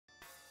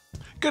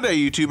Good day,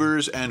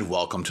 YouTubers, and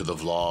welcome to the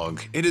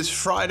vlog. It is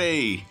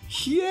Friday,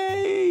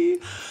 yay!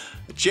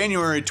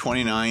 January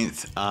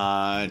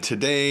 29th.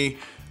 Today,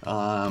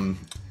 I'm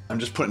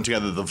just putting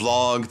together the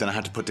vlog, then I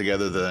had to put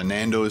together the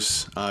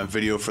Nando's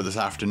video for this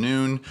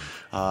afternoon.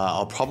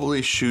 I'll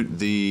probably shoot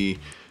the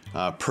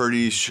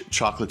Purdy's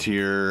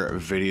chocolatier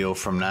video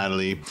from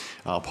Natalie.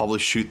 I'll probably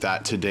shoot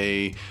that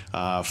today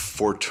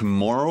for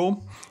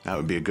tomorrow. That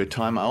would be a good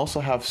time. I also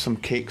have some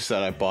cakes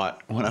that I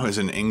bought when I was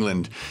in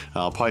England.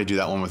 I'll probably do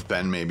that one with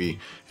Ben maybe,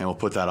 and we'll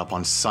put that up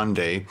on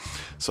Sunday.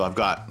 So I've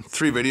got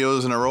 3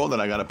 videos in a row that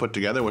I got to put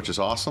together, which is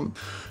awesome.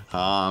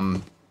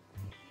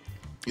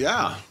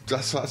 Yeah,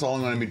 that's all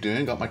I'm going to be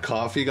doing. Got my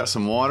coffee, got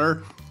some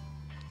water,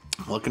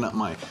 looking at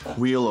my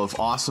wheel of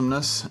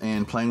awesomeness,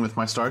 and playing with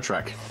my Star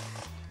Trek.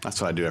 That's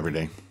what I do every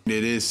day.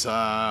 It is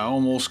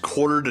almost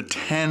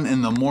 9:45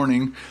 in the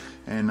morning,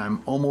 and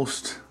I'm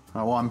almost,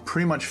 well, I'm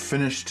pretty much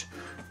finished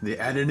the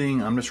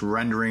editing. I'm just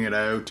rendering it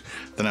out.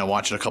 Then I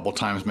watch it a couple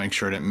times, make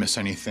sure I didn't miss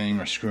anything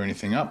or screw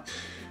anything up.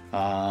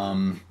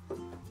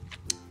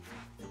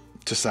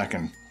 Just a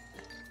second.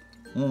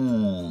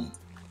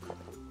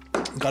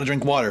 Gotta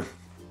drink water.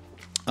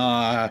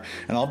 And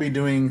I'll be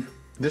doing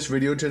this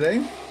video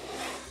today.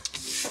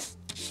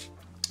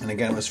 And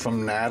again, it was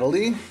from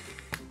Natalie.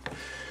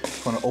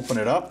 I'm gonna open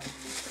it up.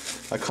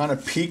 I kind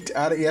of peeked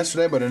at it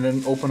yesterday, but it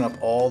didn't open up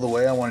all the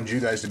way. I wanted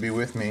you guys to be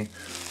with me.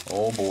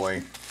 Oh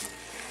boy.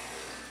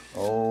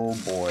 Oh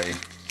boy.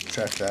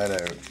 Check that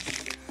out.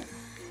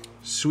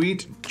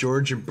 Sweet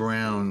Georgia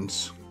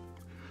Browns.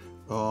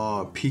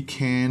 Oh,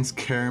 pecans,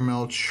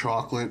 caramel,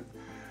 chocolate.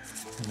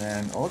 And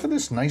then, oh, look at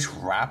this nice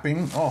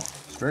wrapping. Oh,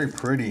 it's very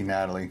pretty,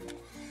 Natalie.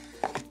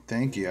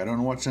 Thank you. I don't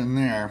know what's in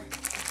there.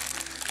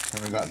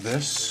 Then we got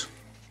this,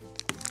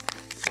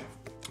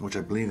 which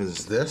I believe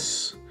is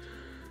this.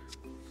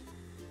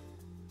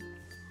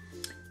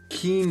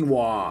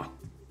 Quinoa.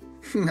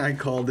 I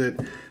called it,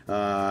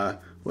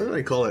 what did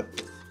I call it?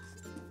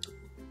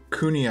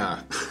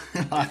 Kunia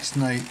last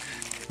night.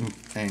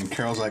 And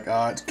Carol's like,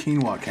 it's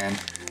quinoa, Ken.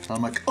 And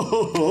I'm like,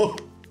 oh.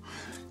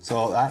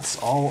 So that's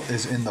all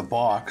is in the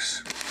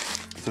box.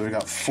 So we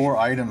got 4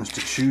 items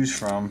to choose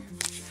from.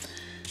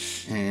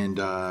 And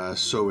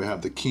so we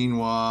have the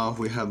quinoa.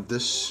 We have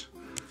this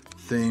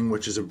thing,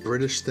 which is a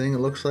British thing, it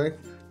looks like.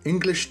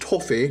 English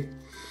toffee.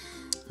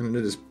 And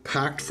it is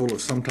packed full of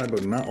some type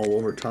of nut all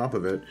over top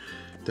of it.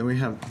 Then we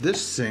have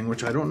this thing,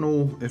 which I don't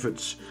know if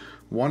it's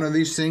one of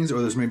these things or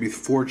there's maybe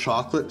 4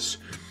 chocolates.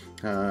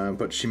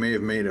 But she may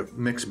have made a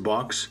mixed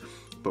box.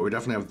 But we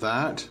definitely have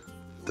that,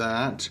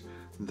 that,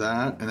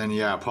 and then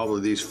yeah,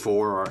 probably these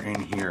 4 are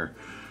in here.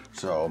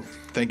 So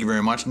thank you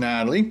very much,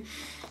 Natalie.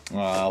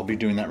 I'll be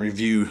doing that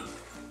review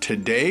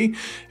today,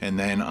 and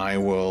then I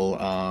will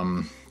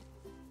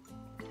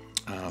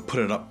put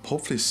it up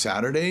hopefully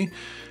Saturday.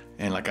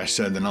 And like I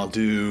said, then I'm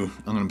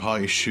gonna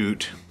probably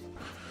shoot.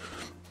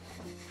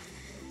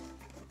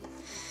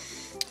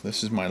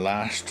 This is my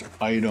last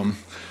item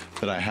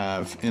that I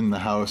have in the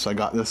house. I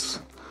got this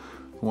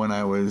when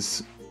I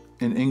was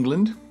in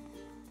England,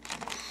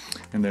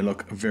 and they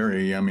look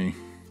very yummy.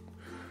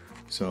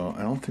 So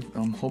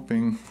I'm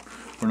hoping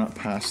we're not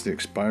past the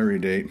expiry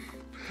date.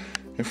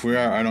 If we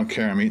are, I don't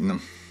care, I'm eating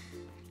them.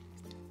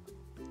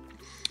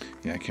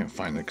 Yeah, I can't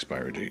find the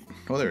expiry date.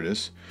 Oh, there it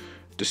is.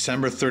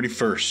 December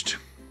 31st.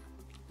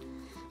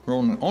 We're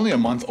only a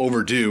month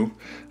overdue.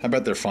 I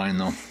bet they're fine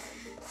though.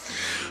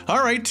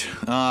 All right,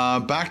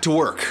 back to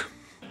work.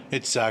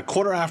 It's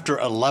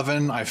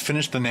 11:15. I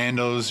finished the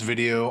Nando's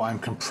video. I'm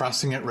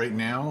compressing it right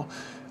now.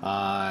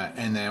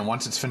 And then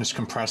once it's finished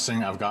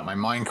compressing, I've got my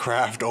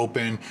Minecraft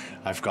open.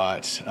 I've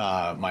got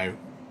my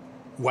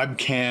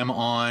webcam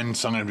on,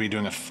 so I'm going to be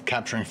doing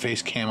capturing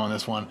face cam on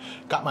this one.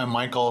 Got my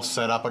mic all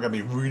set up. I got to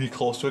be really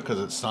close to it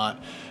because it's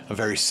not a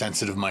very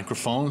sensitive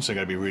microphone, so I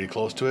got to be really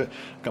close to it.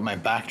 Got my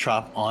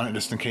backdrop on it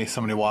just in case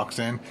somebody walks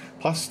in.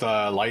 Plus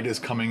the light is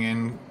coming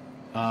in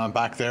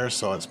back there,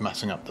 so it's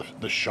messing up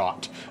the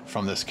shot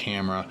from this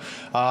camera.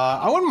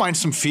 I wouldn't mind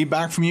some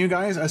feedback from you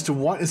guys as to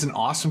what is an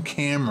awesome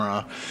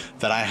camera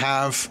that I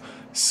have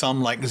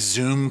some like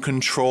zoom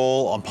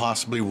control or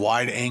possibly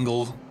wide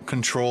angle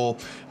control,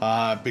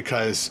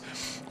 because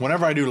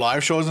whenever I do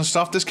live shows and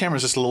stuff, this camera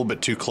is just a little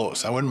bit too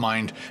close. I wouldn't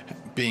mind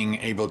being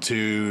able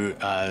to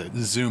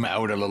zoom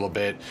out a little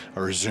bit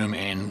or zoom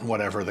in,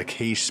 whatever the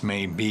case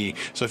may be.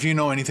 So if you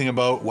know anything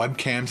about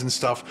webcams and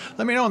stuff,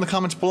 let me know in the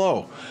comments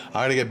below.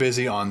 I gotta get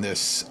busy on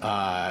this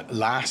not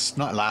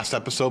last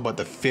episode, but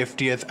the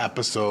 50th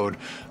episode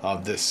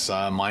of this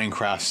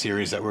Minecraft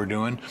series that we're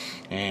doing,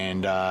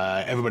 and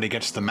everybody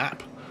gets the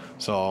map.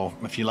 So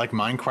if you like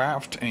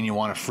Minecraft and you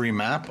want a free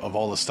map of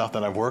all the stuff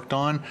that I've worked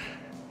on,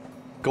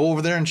 go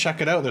over there and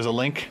check it out. There's a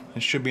link.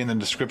 It should be in the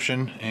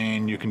description,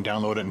 and you can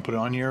download it and put it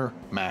on your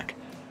Mac.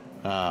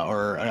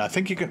 Or I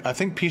think you can. I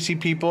think PC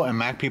people and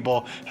Mac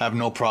people have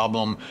no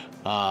problem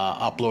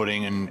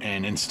uploading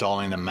and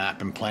installing the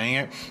map and playing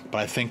it.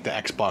 But I think the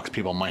Xbox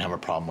people might have a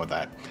problem with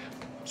that.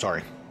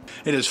 Sorry.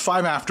 It is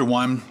 5 after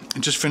 1. I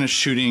just finished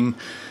shooting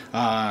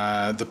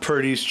the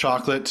Purdy's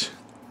chocolate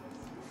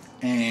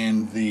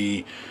and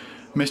the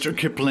Mr.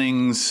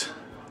 Kiplings,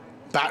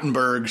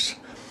 Battenbergs,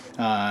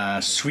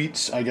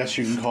 sweets, I guess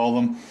you can call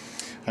them.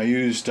 I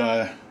used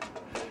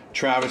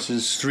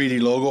Travis's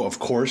 3D logo, of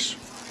course.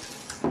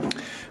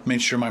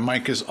 Made sure my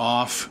mic is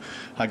off.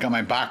 I got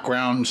my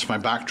backgrounds, my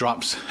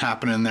backdrops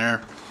happening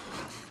there.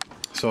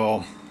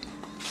 So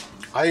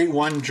I ate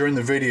one during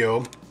the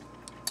video,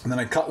 and then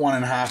I cut one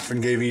in half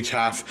and gave each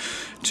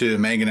half to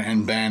Megan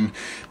and Ben.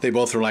 They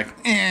both were like,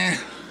 eh.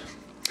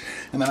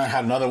 And then I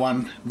had another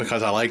one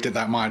because I liked it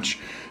that much.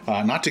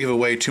 Not to give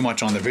away too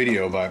much on the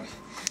video, but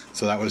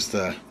so that was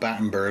the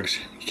Battenbergs.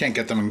 You can't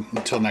get them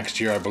until next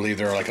year, I believe.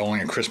 They're like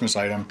only a Christmas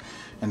item.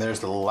 And there's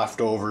the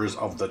leftovers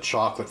of the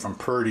chocolate from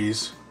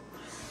Purdy's.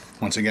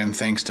 Once again,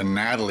 thanks to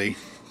Natalie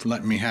for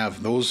letting me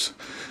have those,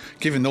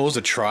 giving those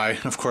a try.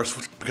 And of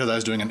course, because I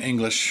was doing an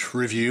English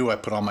review, I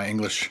put on my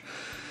English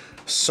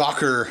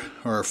soccer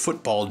or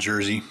football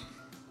jersey.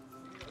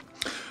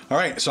 All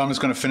right, so I'm just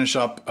going to finish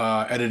up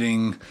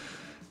editing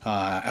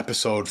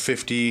episode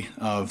 50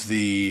 of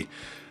the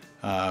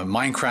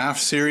Minecraft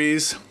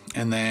series,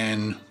 and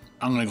then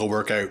I'm going to go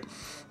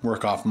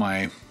work off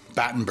my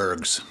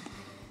Battenbergs.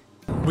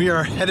 We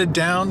are headed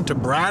down to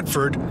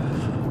Bradford,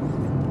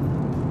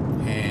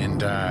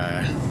 and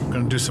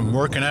going to do some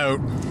working out.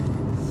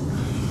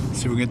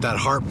 See if we can get that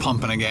heart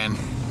pumping again.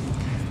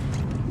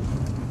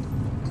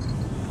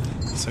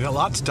 So I got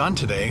lots done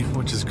today,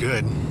 which is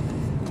good.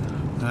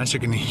 And as you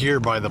can hear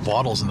by the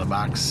bottles in the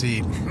back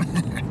seat.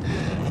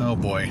 Oh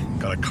boy,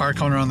 got a car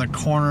coming around the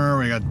corner,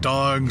 we got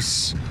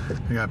dogs,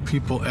 we got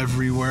people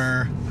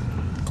everywhere.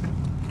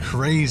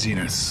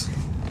 Craziness.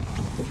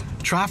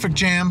 Traffic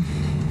jam.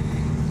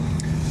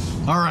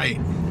 All right,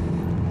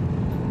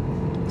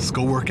 let's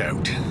go work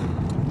out.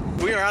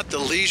 We are at the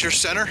leisure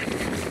center.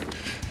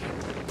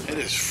 It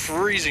is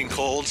freezing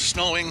cold,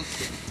 snowing.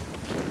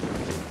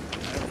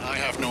 I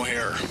have no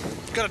hair.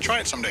 Gotta try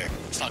it someday.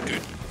 It's not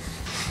good.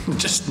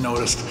 Just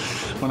noticed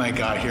when I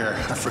got here,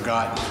 I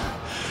forgot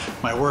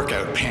my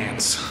workout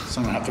pants.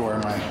 So I'm gonna have to wear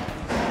my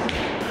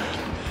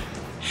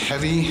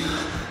heavy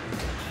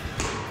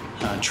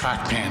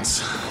track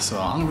pants. So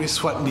I'm gonna be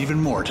sweating even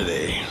more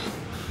today.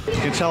 You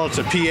can tell it's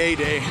a PA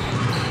day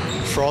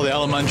for all the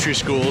elementary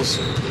schools.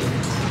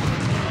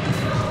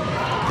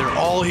 They're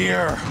all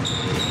here,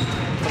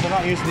 but they're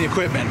not using the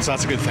equipment, so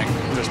that's a good thing.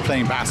 They're just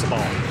playing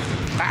basketball.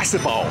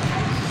 Basketball.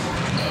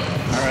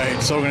 All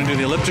right, so we're gonna do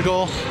the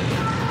elliptical,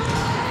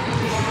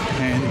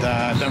 and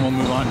then we'll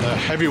move on to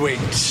heavyweight.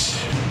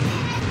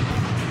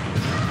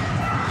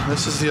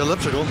 This is the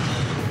elliptical.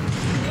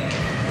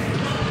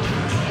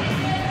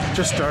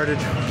 Just started,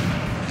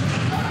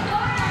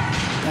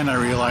 and I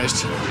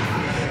realized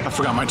I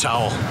forgot my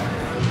towel.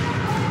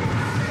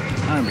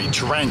 I'm gonna be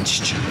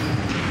drenched.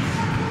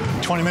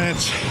 20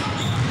 minutes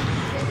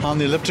on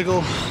the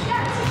elliptical.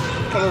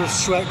 Got a little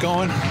sweat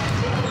going.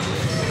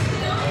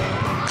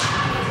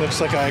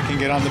 Looks like I can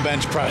get on the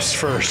bench press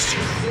first.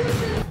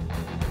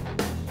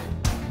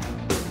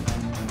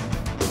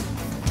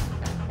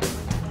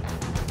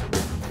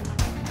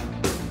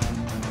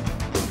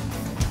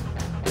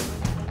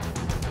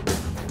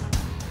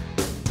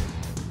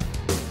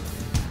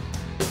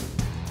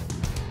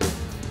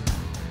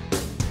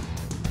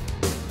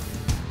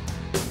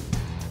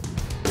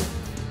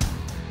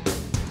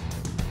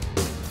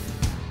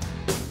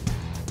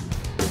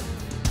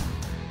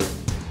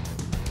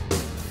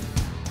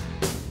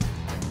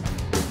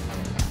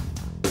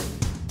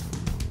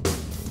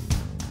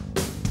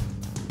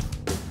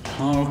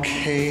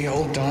 Okay,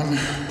 all done.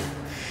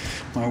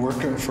 My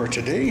workout for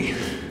today.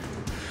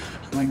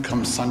 I might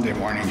come Sunday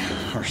morning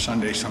or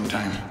Sunday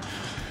sometime.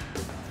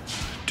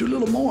 Do a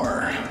little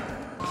more.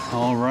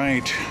 All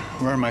right,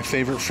 we're in my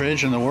favorite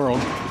fridge in the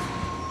world.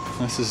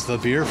 This is the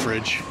beer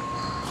fridge.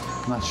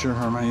 I'm not sure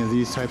how many of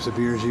these types of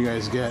beers you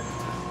guys get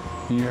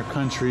in your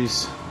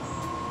countries,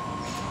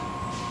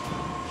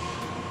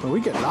 but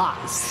we get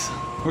lots.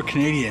 We're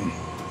Canadian.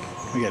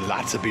 We get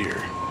lots of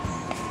beer.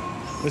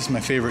 This is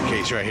my favorite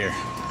case right here.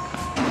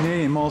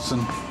 Canadian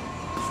Molson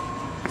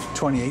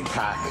 28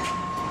 pack.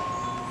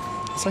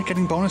 It's like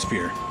getting bonus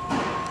beer.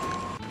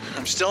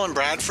 I'm still in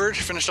Bradford,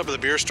 finished up at the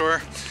beer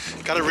store.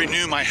 Got to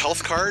renew my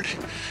health card.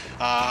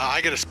 I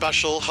get a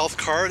special health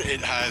card.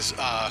 It has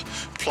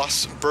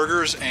plus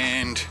burgers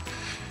and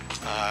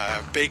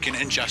bacon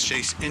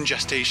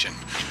ingestation,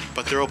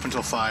 but they're open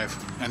till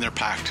 5 and they're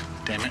packed.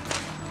 Damn it.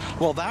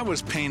 Well, that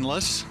was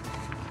painless.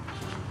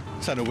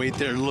 Just had to wait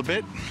there a little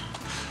bit.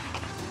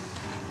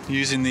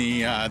 Using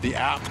the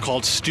app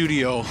called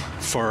Studio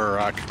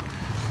for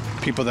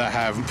people that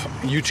have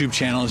YouTube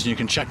channels, and you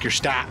can check your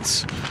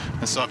stats.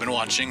 And so I've been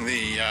watching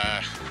the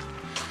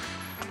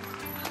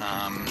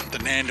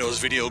Nando's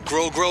video,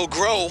 grow, grow,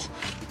 grow,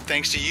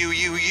 thanks to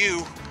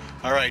you.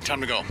 All right, time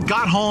to go.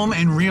 Got home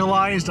and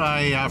realized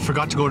I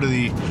forgot to go to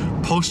the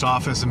post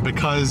office, and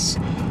because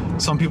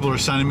some people are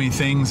sending me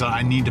things that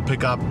I need to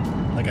pick up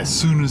like as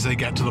soon as they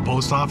get to the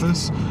post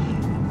office,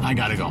 I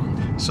gotta go.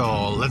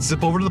 So let's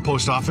zip over to the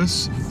post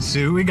office,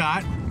 see what we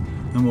got,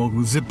 and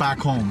we'll zip back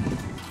home.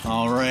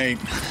 All right.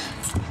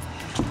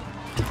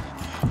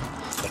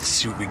 The Let's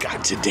see what we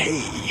got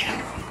today.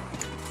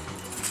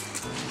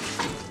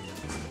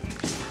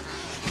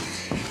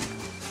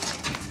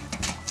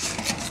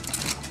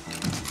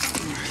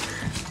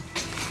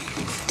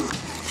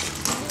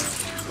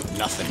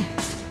 Nothing.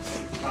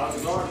 How's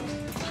it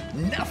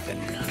going? Nothing.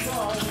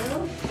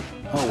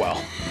 Oh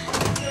well.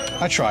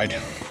 I tried.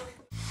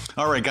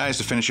 Alright guys,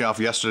 to finish off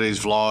yesterday's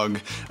vlog,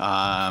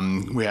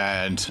 we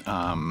had,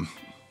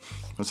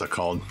 what's that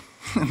called?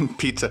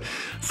 Pizza,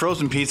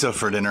 frozen pizza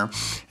for dinner,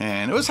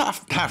 and it was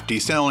half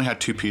decent. I only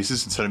had 2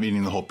 pieces instead of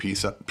eating the whole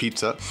pizza.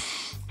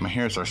 My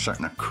hairs are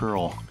starting to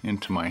curl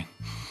into my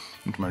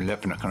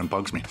lip, and it kind of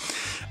bugs me.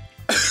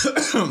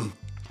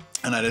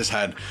 And I just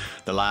had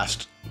the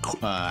last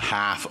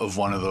half of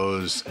one of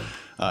those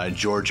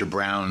Georgia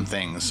Brown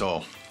things,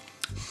 so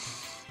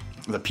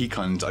the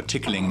pecans are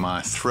tickling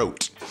my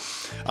throat.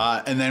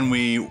 And then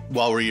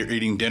while we were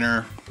eating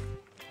dinner,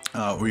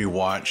 we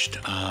watched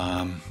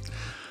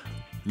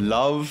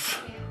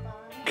Love,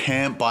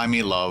 Can't Buy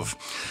Me Love,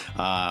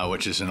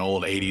 which is an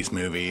old 80s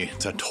movie.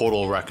 It's a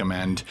total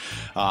recommend.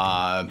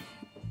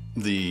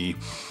 The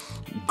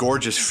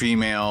gorgeous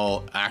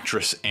female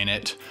actress in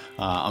it,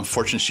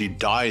 unfortunately she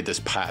died this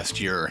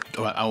past year.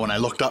 When I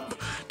looked up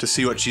to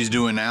see what she's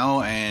doing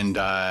now and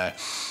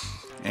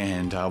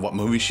what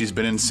movie she's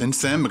been in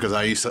since then, because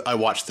I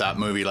watched that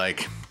movie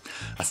like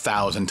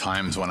 1,000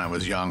 times when I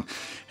was young,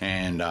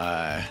 and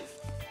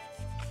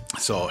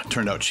so it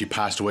turned out she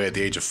passed away at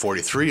the age of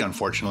 43,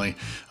 unfortunately,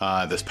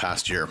 this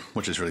past year,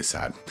 which is really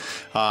sad.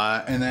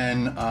 And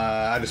then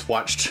I just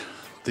watched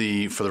for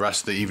the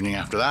rest of the evening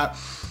after that.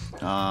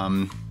 I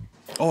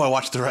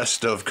watched the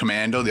rest of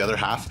Commando, the other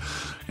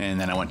half, and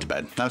then I went to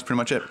bed. That was pretty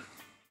much it.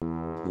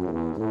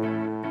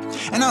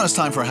 And now it's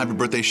time for happy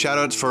birthday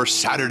shoutouts for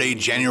Saturday,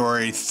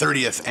 January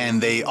 30th,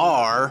 and they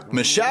are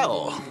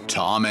Michelle,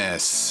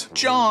 Thomas,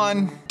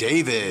 John,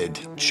 David,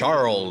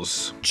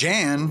 Charles,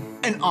 Jan,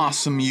 an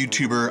awesome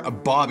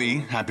YouTuber, Bobby,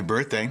 happy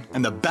birthday,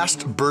 and the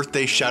best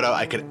birthday shoutout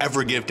I could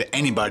ever give to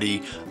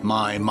anybody,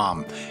 my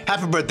mom.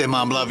 Happy birthday,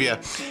 Mom, love you.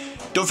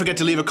 Don't forget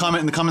to leave a comment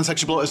in the comment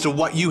section below as to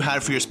what you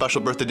had for your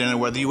special birthday dinner,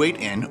 whether you ate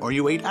in or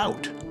you ate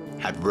out.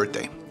 Happy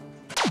birthday.